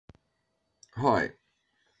Hi,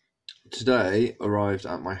 today arrived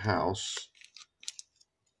at my house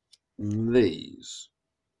these,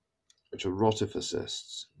 which are Rotifer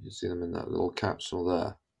cysts. You see them in that little capsule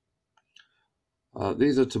there.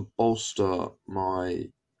 These are to bolster my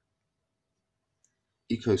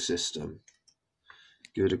ecosystem,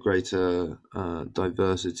 give it a greater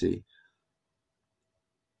diversity.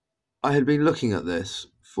 I had been looking at this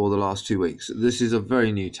for the last 2 weeks. This is a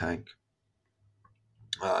very new tank.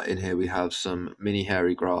 In here we have some mini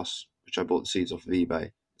hairy grass, which I bought the seeds off of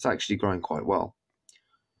eBay. It's actually growing quite well.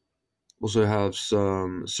 Also have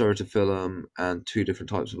some Ceratophyllum and two different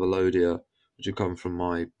types of Alodia, which have come from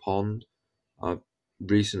my pond. I've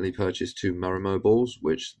recently purchased two Marimo balls,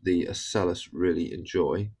 which the Acellus really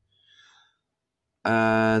enjoy.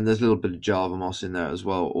 And there's a little bit of Java moss in there as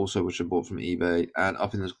well, also which I bought from eBay. And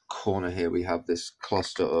up in the corner here we have this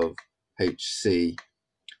cluster of HC,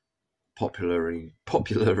 popularly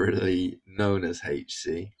known as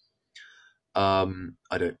HC. Can't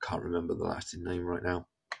remember the Latin name right now.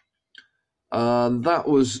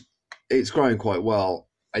 It's growing quite well.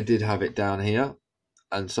 I did have it down here,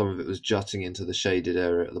 and some of it was jutting into the shaded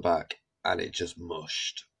area at the back, and it just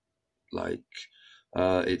mushed.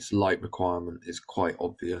 Its light requirement is quite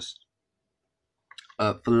obvious.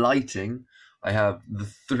 For lighting, I have the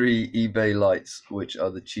three eBay lights, which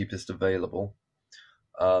are the cheapest available.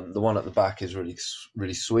 The one at the back is really,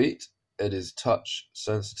 really sweet. It is touch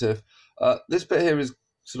sensitive. This bit here is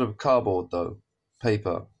sort of cardboard though,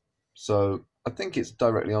 paper. So I think it's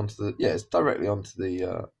directly onto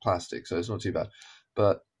the plastic, so it's not too bad.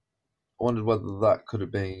 But I wondered whether that could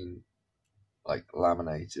have been like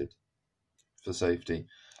laminated for safety.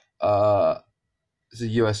 It's a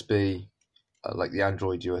USB, like the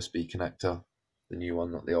Android USB connector, the new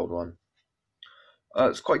one, not the old one.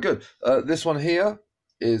 It's quite good. This one here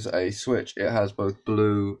is a switch. It has both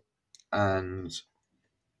blue and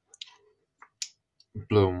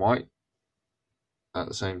white at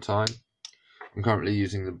the same time. I'm currently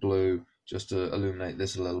using the blue just to illuminate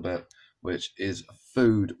this a little bit, which is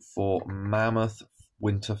food for mammoth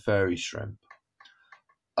winter fairy shrimp.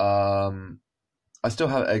 I still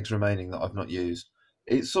have eggs remaining that I've not used.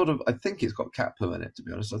 It's sort of, I think it's got cat poo in it, to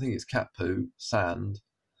be honest. I think it's cat poo, sand,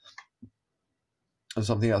 and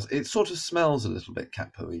something else. It sort of smells a little bit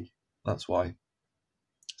cat poo-y. That's why.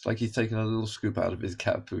 It's like he's taken a little scoop out of his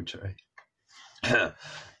cat poo tray.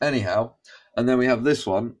 Anyhow, and then we have this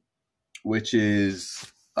one, which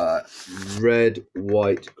is red,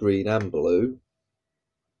 white, green, and blue.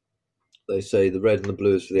 They say the red and the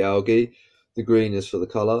blue is for the algae, the green is for the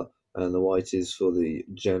colour, and the white is for the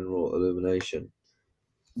general illumination.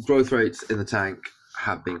 Growth rates in the tank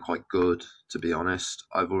have been quite good, to be honest.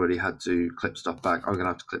 I've already had to clip stuff back. I'm going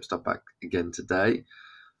to have to clip stuff back again today,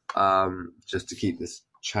 just to keep this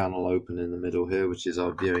channel open in the middle here, which is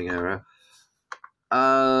our viewing area.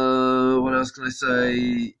 What else can I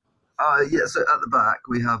say? So at the back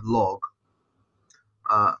we have log.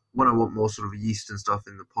 When I want more sort of yeast and stuff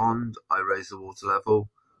in the pond, I raise the water level.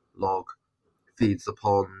 Log feeds the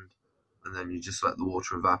pond, and then you just let the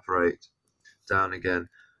water evaporate down again.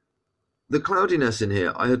 The cloudiness in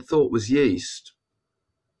here I had thought was yeast.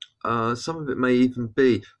 Some of it may even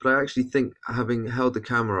be, but I actually think, having held the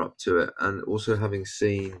camera up to it and also having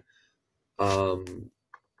seen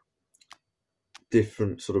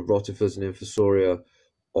different sort of Rotifers and Infusoria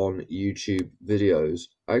on YouTube videos,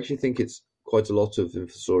 I actually think it's quite a lot of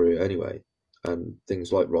Infusoria anyway, and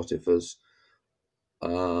things like Rotifers,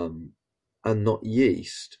 and not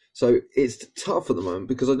yeast. So it's tough at the moment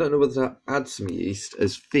because I don't know whether to add some yeast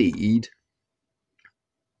as feed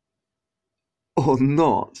or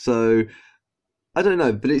not. So I don't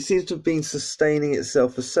know, but it seems to have been sustaining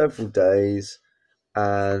itself for several days,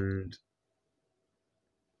 and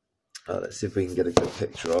let's see if we can get a good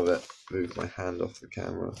picture of it. Move my hand off the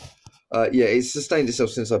camera. Yeah, it's sustained itself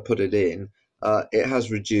since I put it in. It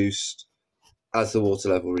has reduced as the water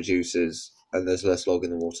level reduces, and there's less log in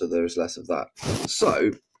the water. There is less of that.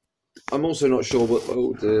 So I'm also not sure what.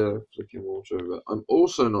 Oh dear, flicking water over. I'm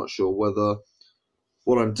also not sure whether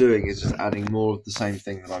what I'm doing is just adding more of the same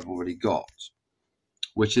thing that I've already got,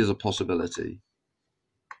 which is a possibility.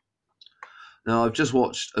 Now I've just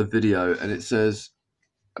watched a video, and it says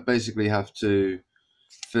I basically have to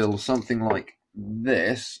fill something like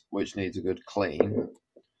this, which needs a good clean,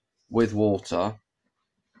 with water,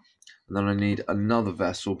 and then I need another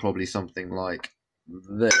vessel, probably something like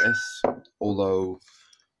this, although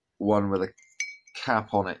one with a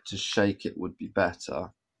cap on it to shake it would be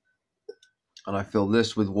better. And I fill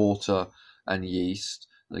this with water and yeast,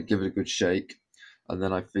 and I give it a good shake, and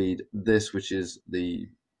then I feed this, which is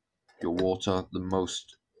your water, the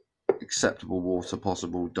most acceptable water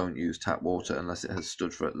possible. Don't use tap water unless it has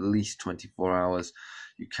stood for at least 24 hours.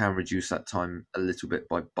 You can reduce that time a little bit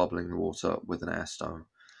by bubbling the water with an air stone.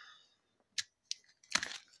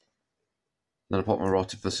 Then I pop my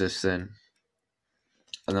Rotifer cysts in,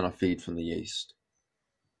 and then I feed from the yeast.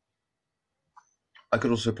 I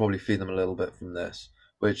could also probably feed them a little bit from this,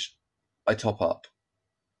 which I top up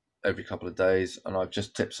every couple of days, and I've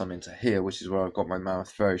just tipped some into here, which is where I've got my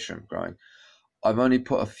Mammoth Fairy shrimp growing. I've only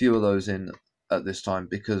put a few of those in at this time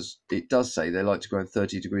because it does say they like to grow in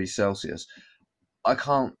 30 degrees Celsius. I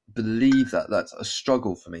can't believe that. That's a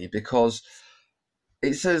struggle for me because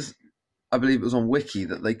it says, I believe it was on Wiki,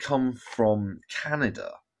 that they come from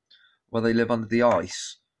Canada where they live under the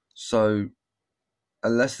ice. So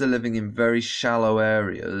unless they're living in very shallow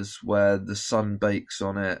areas where the sun bakes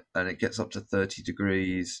on it and it gets up to 30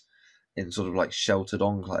 degrees in sort of like sheltered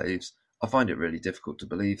enclaves, I find it really difficult to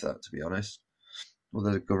believe that, to be honest. Well,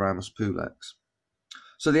 there's a Garamus pulex.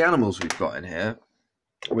 So the animals we've got in here,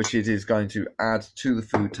 which it is going to add to the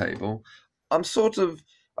food table, I'm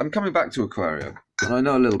coming back to aquaria, and I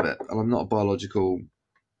know a little bit, and I'm not a biological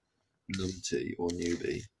numpty or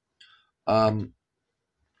newbie. But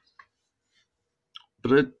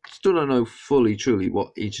I still don't know fully, truly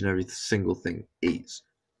what each and every single thing eats.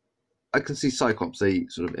 I can see Cyclops, they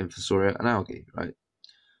eat sort of Infusoria and algae, right?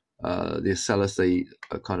 The Acellus, they eat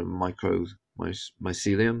a kind of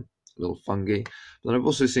mycelium, little fungi. But then I've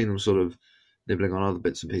also seen them sort of nibbling on other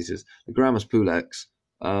bits and pieces. The Garamus pulex,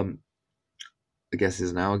 I guess,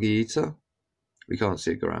 is an algae eater. We can't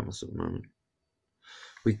see a Garamus at the moment.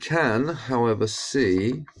 We can, however,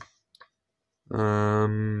 see... oh,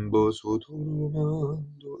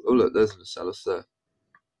 look, there's an Acellus there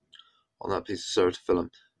on that piece of Ceratophyllum.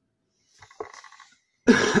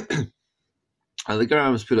 And the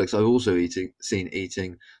Garamus pulex I've also seen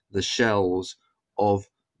eating the shells of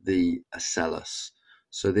the Acellus.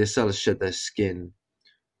 So the Acellus shed their skin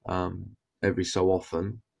every so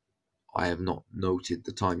often. I have not noted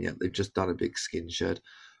the time yet. They've just done a big skin shed.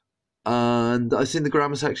 And I've seen the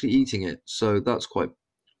Garamus actually eating it, so that's quite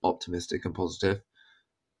optimistic and positive.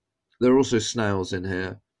 There are also snails in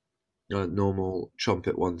here, normal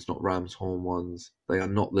trumpet ones, not ram's horn ones. They are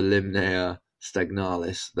not the Limnaea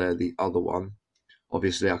stagnalis, they're the other one.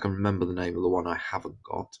 Obviously, I can remember the name of the one I haven't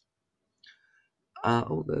got.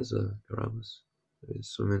 Oh, there's a Garamus.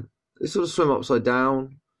 It's swimming. They sort of swim upside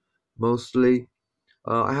down, mostly.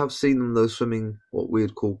 I have seen them, though, swimming what we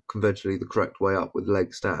would call conventionally the correct way up with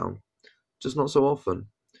legs down. Just not so often.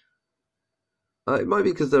 It might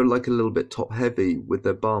be because they're like a little bit top heavy with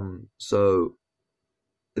their bum, so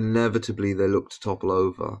inevitably they look to topple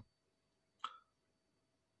over.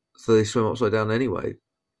 So they swim upside down anyway.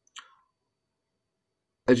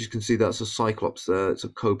 As you can see, that's a Cyclops there. It's a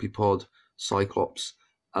copepod Cyclops.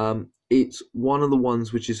 It's one of the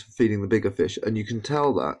ones which is feeding the bigger fish, and you can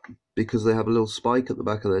tell that because they have a little spike at the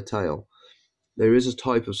back of their tail. There is a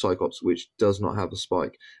type of Cyclops which does not have a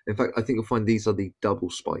spike. In fact, I think you'll find these are the double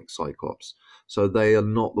spike Cyclops. So they are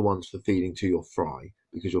not the ones for feeding to your fry,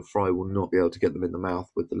 because your fry will not be able to get them in the mouth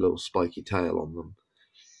with the little spiky tail on them.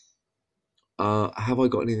 Have I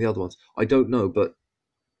got any of the other ones? I don't know, but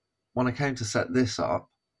when I came to set this up,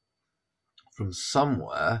 from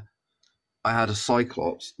somewhere, I had a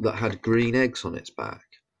Cyclops that had green eggs on its back,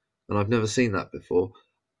 and I've never seen that before.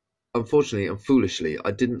 Unfortunately and foolishly,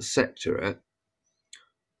 I didn't sector it,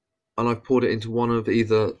 and I've poured it into one of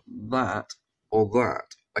either that or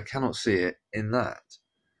that. I cannot see it in that.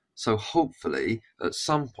 So hopefully, at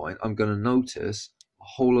some point, I'm going to notice a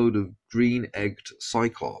whole load of green-egged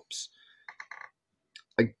Cyclops.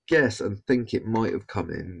 I guess and think it might have come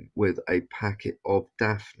in with a packet of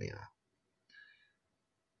Daphnia.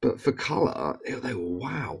 But for colour, they were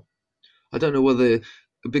wow. I don't know whether,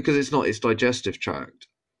 because it's not its digestive tract,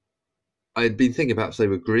 I had been thinking perhaps they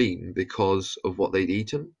were green because of what they'd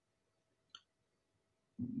eaten,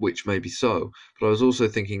 which may be so. But I was also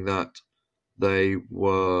thinking that they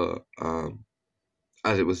were,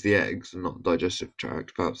 as it was the eggs and not the digestive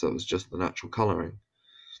tract, perhaps that was just the natural colouring.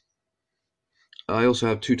 I also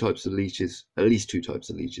have two types of leeches, at least two types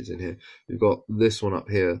of leeches in here. We've got this one up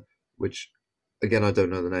here, which, again, I don't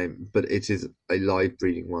know the name, but it is a live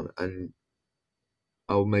breeding one, and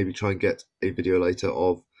I'll maybe try and get a video later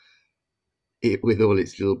of it with all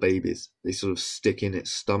its little babies. They sort of stick in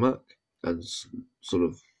its stomach and sort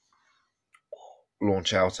of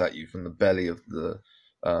launch out at you from the belly of the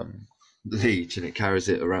leech, and it carries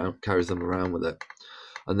them around with it.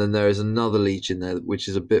 And then there is another leech in there, which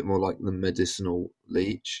is a bit more like the medicinal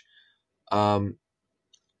leech.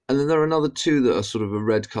 And then there are another two that are sort of a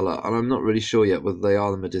red colour, and I'm not really sure yet whether they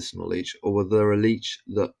are the medicinal leech or whether they're a leech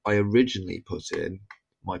that I originally put in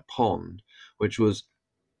my pond, which was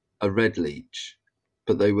a red leech,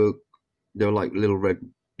 but they were like little red,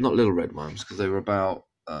 not little red worms, because they were about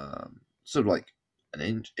sort of like an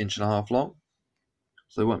inch and a half long,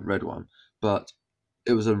 so they weren't red one, but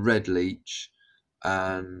it was a red leech,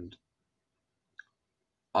 and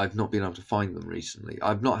I've not been able to find them recently.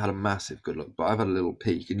 I've not had a massive good look, but I've had a little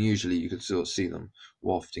peek, and usually you could sort of see them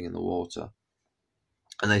wafting in the water.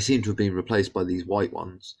 And they seem to have been replaced by these white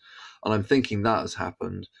ones. And I'm thinking that has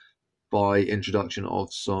happened by introduction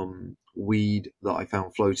of some weed that I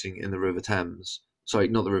found floating in the River Thames. Sorry,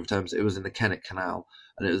 not the River Thames, it was in the Kennet Canal,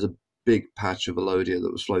 and it was a big patch of Alodia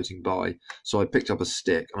that was floating by. So I picked up a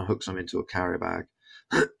stick and I hooked some into a carrier bag,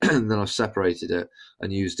 and then I've separated it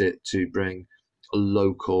and used it to bring a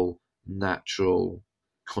local natural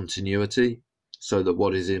continuity, so that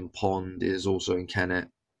what is in pond is also in Kennet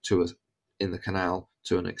to us in the canal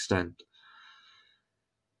to an extent.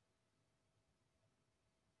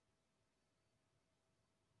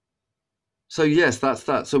 So yes, that's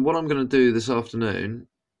that. So what I'm going to do this afternoon,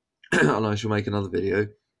 and I shall make another video,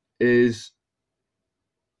 is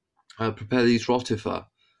prepare these Rotifer.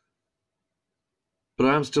 But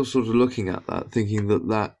I am still sort of looking at that, thinking that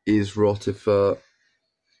that is Rotifer.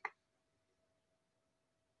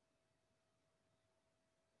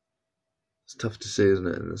 It's tough to see, isn't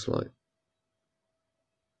it, in this light?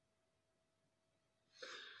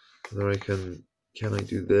 Then I can I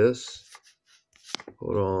do this?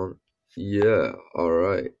 Hold on. Yeah, all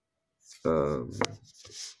right. Is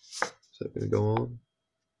that going to go on?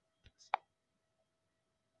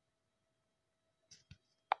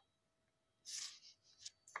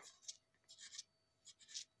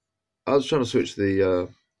 I was trying to switch the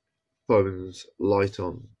phone's light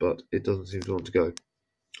on, but it doesn't seem to want to go.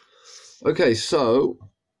 Okay, so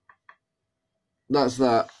that's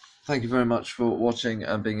that. Thank you very much for watching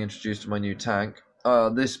and being introduced to my new tank.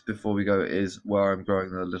 This, before we go, is where I'm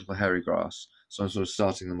growing the little hairy grass. So I'm sort of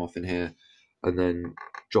starting them off in here and then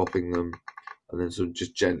dropping them and then sort of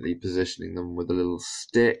just gently positioning them with a little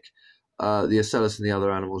stick. The Ocellus and the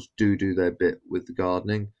other animals do their bit with the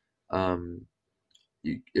gardening.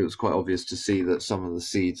 It was quite obvious to see that some of the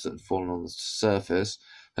seeds that had fallen on the surface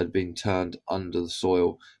had been turned under the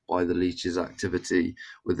soil by the leech's activity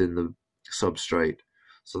within the substrate.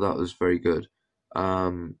 So that was very good.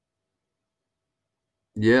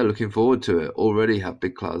 Yeah, looking forward to it. Already have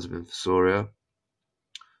big clouds of Infusoria.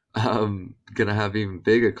 Gonna have even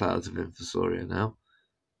bigger clouds of Infusoria now.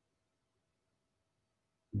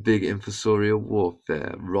 Big Infusoria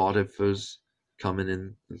warfare. Rotifers coming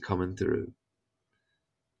in and coming through.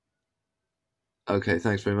 Okay,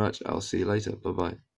 thanks very much. I'll see you later. Bye bye.